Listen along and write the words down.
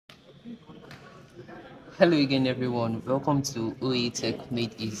Hello again, everyone. Welcome to OA Tech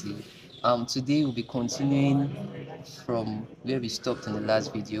Made Easy. Today we'll be continuing from where we stopped in the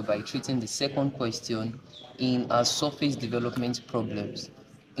last video by treating the second question in our surface development problems.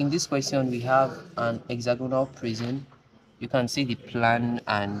 In this question, we have an hexagonal prism. You can see the plan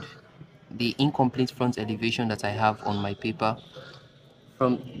and the incomplete front elevation that I have on my paper.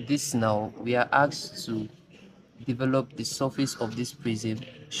 From this now, we are asked to develop the surface of this prism,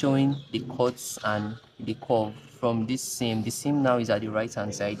 showing the cuts and the curve from this seam. The seam now is at the right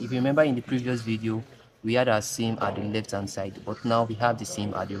hand side. If you remember in the previous video, we had our seam at the left hand side, but now we have the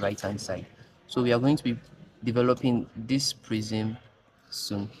seam at the right hand side. So we are going to be developing this prism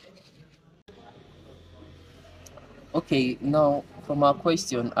soon. Okay, now from our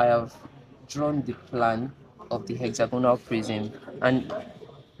question, I have drawn the plan of the hexagonal prism, and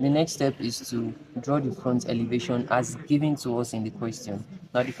the next step is to draw the front elevation as given to us in the question.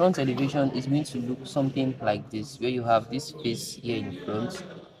 Now the front elevation is going to look something like this, where you have this face here in front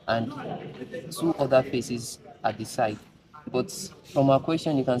and two other faces at the side. But from our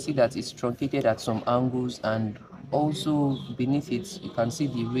question, you can see that it's truncated at some angles, and also beneath it you can see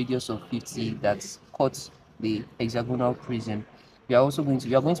the radius of 50 that cuts the hexagonal prism. We are going to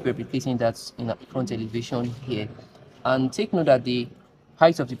be replicating that in a front elevation here. And take note that the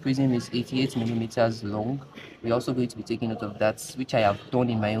height of the prism is 88 millimeters long. We're also going to be taking note of that, which I have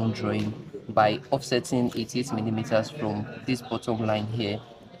done in my own drawing by offsetting 88 millimeters from this bottom line here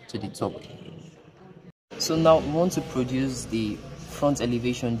to the top. So now we want to produce the front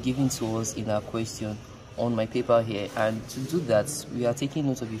elevation given to us in our question on my paper here, and to do that we are taking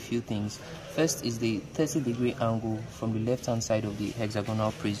note of a few things. First is the 30-degree angle from the left hand side of the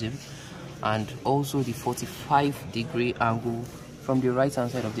hexagonal prism, and also the 45-degree angle from the right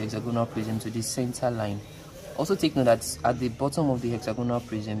hand side of the hexagonal prism to the center line. Also take note that at the bottom of the hexagonal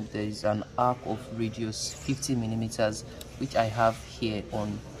prism there is an arc of radius 50 millimeters, which I have here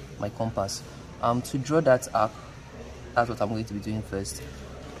on my compass. To draw that arc, that's what I'm going to be doing first.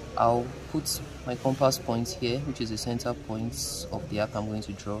 I'll put my compass point here, which is the center point of the arc I'm going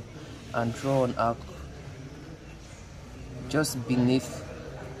to draw, and draw an arc just beneath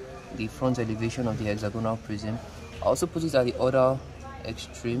the front elevation of the hexagonal prism. I also put it at the other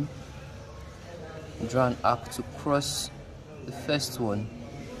extreme, draw an arc to cross the first one,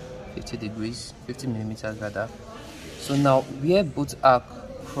 50 millimeters rather. So now where both arcs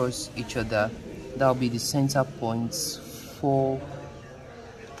cross each other, that will be the center points for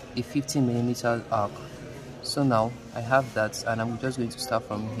the 50 millimeter arc. So now I have that, and I'm just going to start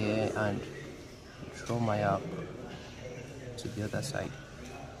from here and draw my arc to the other side.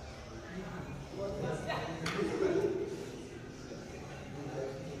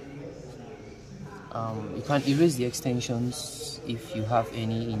 You can erase the extensions if you have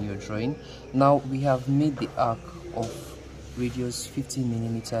any in your drawing. Now we have made the arc of radius 50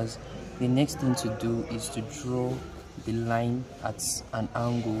 millimeters. The next thing to do is to draw the line at an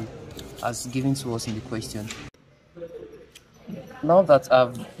angle as given to us in the question. Now that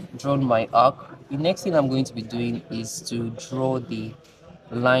I've drawn my arc, the next thing I'm going to be doing is to draw the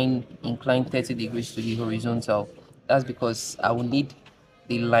line inclined 30 degrees to the horizontal. That's because I will need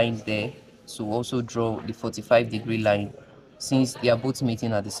the line there to also draw the 45-degree line, since they are both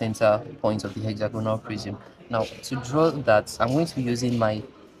meeting at the center point of the hexagonal prism. Now to draw that, I'm going to be using my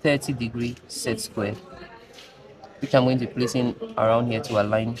 30-degree set square, which I'm going to be placing around here to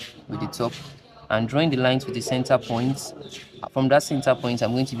align with the top, and drawing the lines with the center points. From that center point,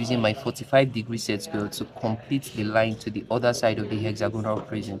 I'm going to be using my 45-degree set square to complete the line to the other side of the hexagonal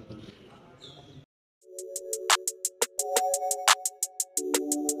prism.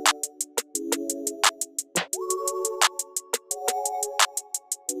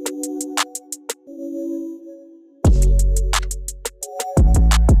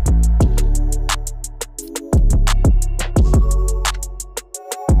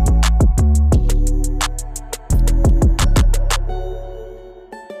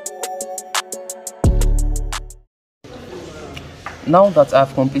 Now that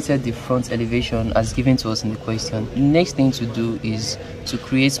I've completed the front elevation as given to us in the question, the next thing to do is to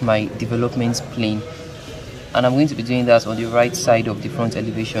create my development plane, and I'm going to be doing that on the right side of the front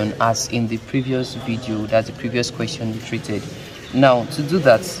elevation as in the previous video. That's the previous question we treated. Now to do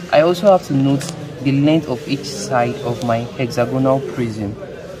that, I also have to note the length of each side of my hexagonal prism.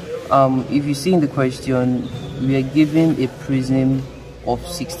 If you see in the question, we are given a prism of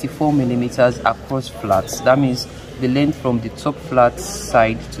 64 millimeters across flats. That means the length from the top flat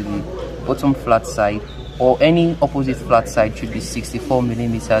side to the bottom flat side, or any opposite flat side, should be 64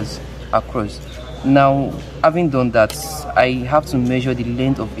 millimeters across. Now, having done that, I have to measure the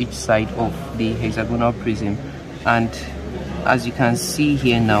length of each side of the hexagonal prism, and as you can see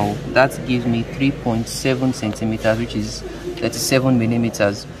here now, that gives me 3.7 centimeters, which is 37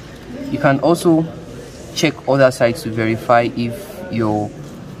 millimeters. You can also check other sides to verify if your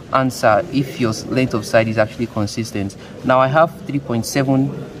length of side is actually consistent. Now I have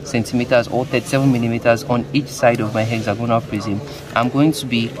 3.7 centimeters or 37 millimeters on each side of my hexagonal prism. I'm going to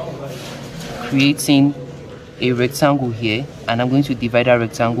be creating a rectangle here, and I'm going to divide that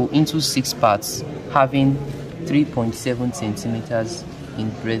rectangle into 6 parts having 3.7 centimeters in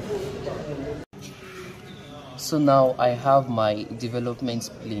breadth. So now I have my development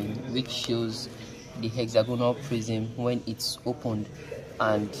plane, which shows the hexagonal prism when it's opened,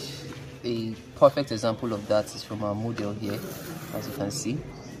 and a perfect example of that is from our model here, as you can see.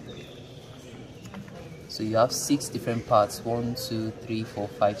 So you have 6 different parts, 1 2 3 4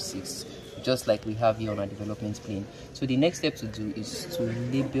 5 6, just like we have here on our development plane. So the next step to do is to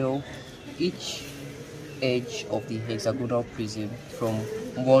label each edge of the hexagonal prism from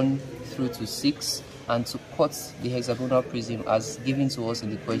 1 through to 6, and to cut the hexagonal prism as given to us in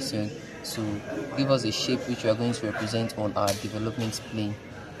the question to give us a shape which we are going to represent on our development plane.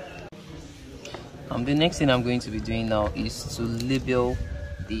 The next thing I'm going to be doing now is to label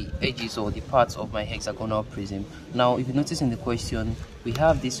the edges or the parts of my hexagonal prism. Now, if you notice in the question, we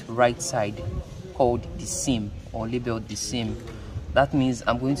have this right side called the seam, or labeled the seam. That means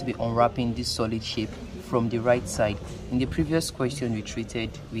I'm going to be unwrapping this solid shape from the right side. In the previous question we treated,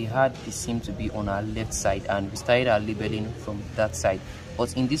 we had the seam to be on our left side, and we started our labeling from that side.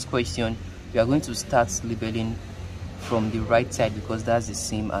 But in this question, we are going to start labeling from the right side because that's the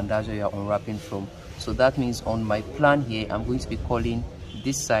seam and that's where you are unwrapping from. So that means on my plan here, I'm going to be calling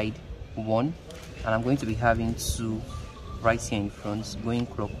this side 1, and I'm going to be having 2 right here in front going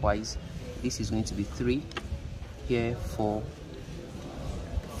clockwise. This is going to be 3 here, 4,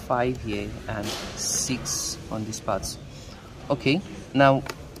 5 here, and 6 on this part. Okay, now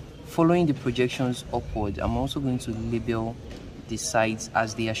following the projections upward, I'm also going to label the sides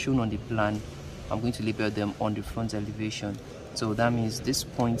as they are shown on the plan. I'm going to label them on the front elevation. So that means this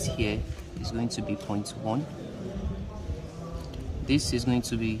point here is going to be point 1. This is going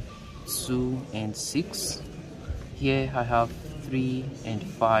to be 2 and 6. Here I have 3 and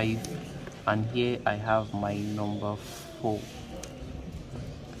 5, and here I have my number 4.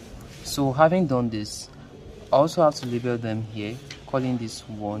 So having done this, I also have to label them here, calling this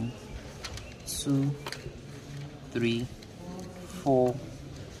 1, 2, 3, 4,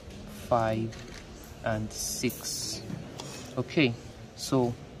 5, and 6. Okay,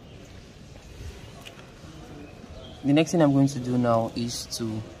 so the next thing I'm going to do now is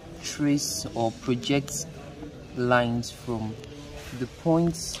to trace or project lines from the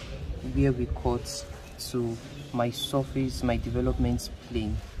points where we cut to my surface, my development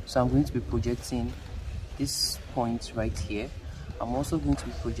plane. So I'm going to be projecting this point right here. I'm also going to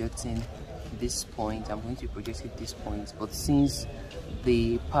be projecting this point. I'm going to be projecting this point, but since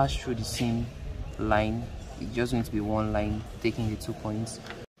they pass through the same line, it's just going to be one line taking the 2 points.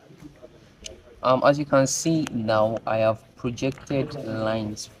 As you can see now, I have projected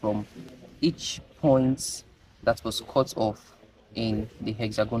lines from each point that was cut off in the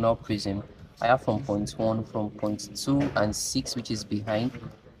hexagonal prism. I have from point 1, from point 2 and 6, which is behind.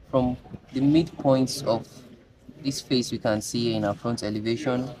 From the midpoints of this face we can see in our front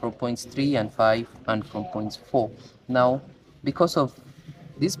elevation, from points 3 and 5, and from point 4. Now, because of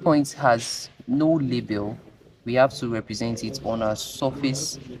this point has no label, we have to represent it on our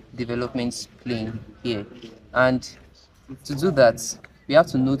surface development plane here. And to do that, we have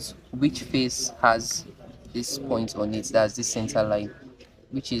to note which face has this point on it. That's the center line,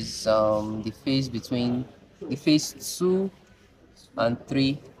 which is the face between the face 2 and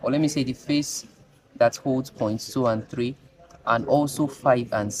 3, or let me say the face that holds points 2 and 3, and also 5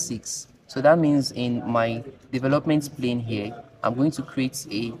 and 6. So that means in my development plane here, I'm going to create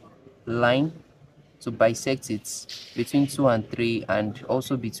a line to bisect it between 2 and 3, and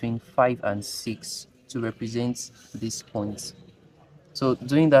also between 5 and 6 to represent this point. So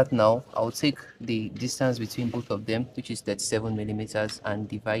doing that now, I'll take the distance between both of them, which is 37 millimeters, and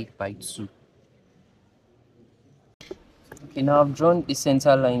divide by 2. Okay, now I've drawn the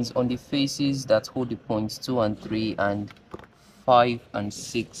center lines on the faces that hold the points 2 and 3 and 5 and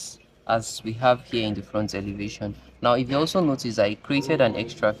 6, as we have here in the front elevation. Now, if you also notice, I created an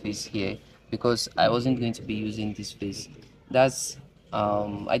extra face here because I wasn't going to be using this face. That's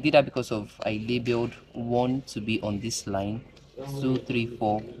I did that because of I labeled 1 to be on this line, 2, 3,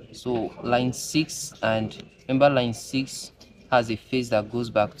 4. So line 6, and remember line 6 has a face that goes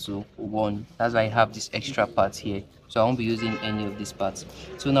back to 1. That's why I have this extra part here, so I won't be using any of these parts.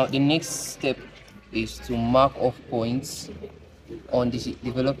 So now the next step is to mark off points on the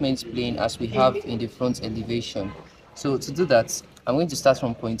development plane as we have in the front elevation. So to do that, I'm going to start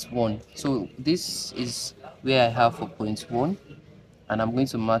from point 1. So this is where I have for point 1, and I'm going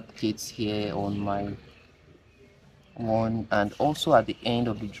to mark it here on my 1, and also at the end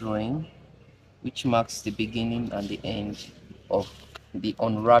of the drawing, which marks the beginning and the end of the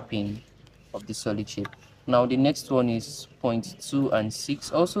unwrapping of the solid shape. Now the next one is point 2 and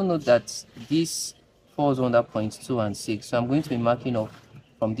 6. Also note that this falls under point 2 and 6, so I'm going to be marking off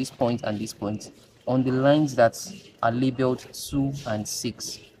from this point and this point on the lines that are labeled 2 and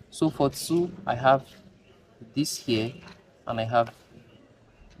 6. So for 2, I have this here and I have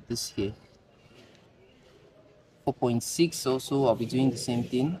this here. For point 6 also, I'll be doing the same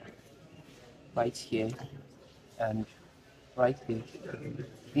thing right here and right here.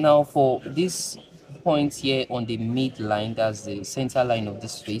 Now for this point here on the midline, that's the center line of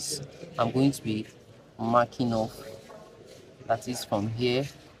this face, I'm going to be marking off, that is from here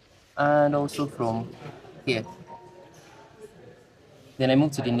and also from here. Then I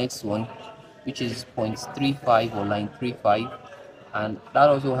move to the next one, which is point 35 or line 35, and that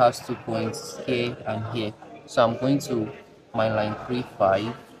also has 2 points here and here. So I'm going to my line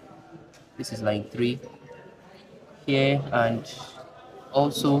 35, this is line 3 here and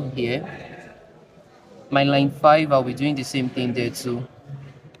also here. My line 5, I'll be doing the same thing there too.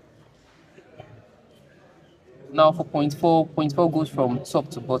 Now for point 4 goes from top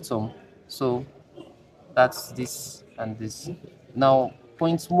to bottom, so that's this and this. Now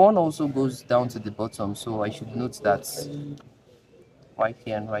point 1 also goes down to the bottom, so I should note that right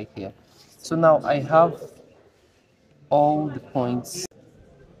here and right here. So now I have all the points.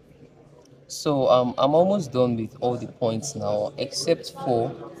 So I'm almost done with all the points now, except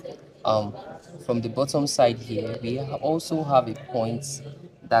for from the bottom side here, we also have a point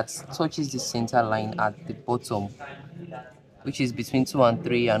that touches the center line at the bottom, which is between 2 and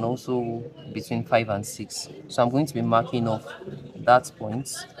 3 and also between 5 and 6. So I'm going to be marking off that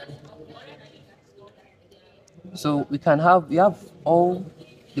point. So we have all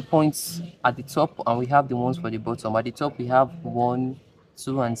the points at the top and we have the ones for the bottom. At the top we have 1,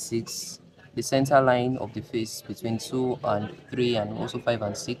 2 and 6, the center line of the face between 2 and 3 and also 5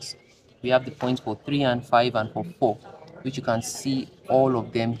 and 6. We have the points for 3 and 5 and for 4, which you can see all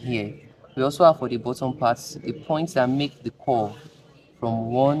of them here. We also have for the bottom parts the points that make the curve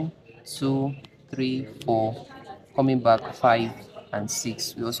from 1, 2, 3, 4, coming back 5 and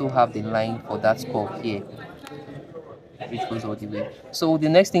 6. We also have the line for that curve here, which goes all the way. So the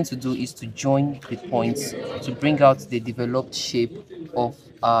next thing to do is to join the points to bring out the developed shape of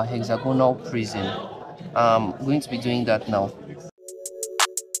our hexagonal prism. I'm going to be doing that now.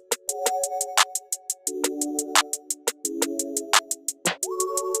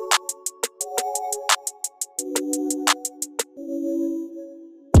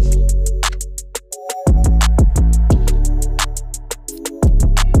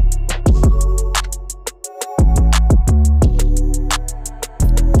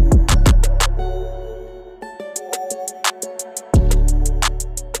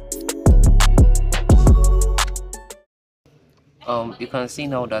 You can see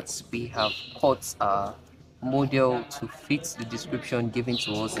now that we have cut our model to fit the description given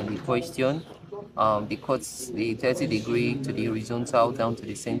to us in the question. They cut the 30-degree to the horizontal down to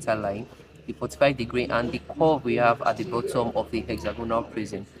the center line, the 45-degree, and the curve we have at the bottom of the hexagonal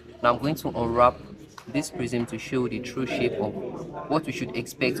prism. Now I'm going to unwrap this prism to show the true shape of what we should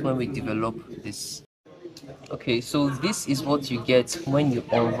expect when we develop this. Okay, so this is what you get when you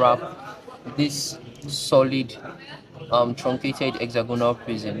unwrap this solid truncated hexagonal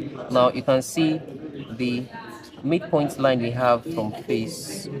prism. Now you can see the midpoint line we have from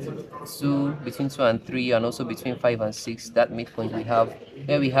face 2, between 2 and 3, and also between 5 and 6. That midpoint we have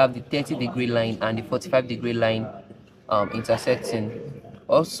here, we have the 30-degree line and the 45-degree line intersecting.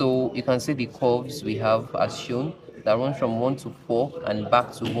 Also you can see the curves we have as shown that run from 1 to 4 and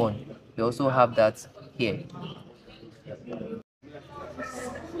back to 1. We also have that here.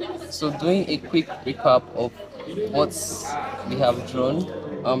 So doing a quick recap of what we have drawn,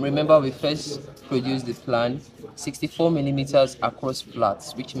 remember we first produced the plan 64 millimeters across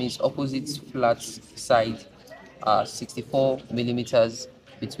flats, which means opposite flat side 64 millimeters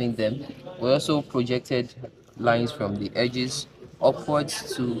between them. We also projected lines from the edges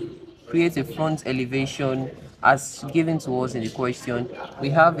upwards to create a front elevation as given to us in the question. We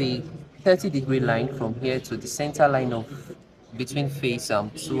have a 30-degree line from here to the center line of between phase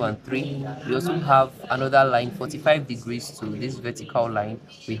 2 and 3. We also have another line 45 degrees to this vertical line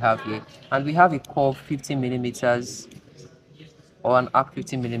we have here, and we have a curve 50 millimeters or an arc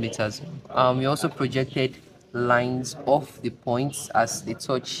 50 millimeters. We also projected lines off the points as they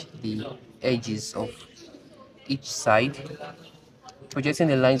touch the edges of each side. Projecting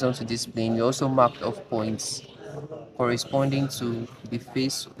the lines onto this plane, we also marked off points corresponding to the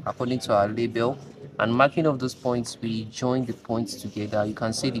face according to our label, and marking of those points, we join the points together. You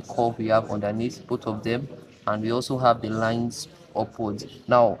can see the curve we have underneath both of them, and we also have the lines upwards.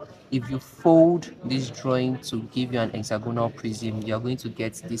 Now if you fold this drawing to give you an hexagonal prism, you are going to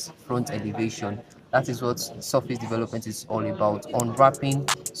get this front elevation. That is what surface development is all about: unwrapping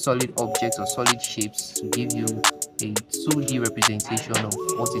solid objects or solid shapes to give you a 2D representation of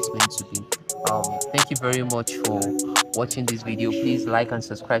what it's meant to be. Thank you very much for watching this video. Please like and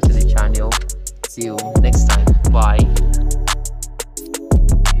subscribe to the channel. Till next time, bye.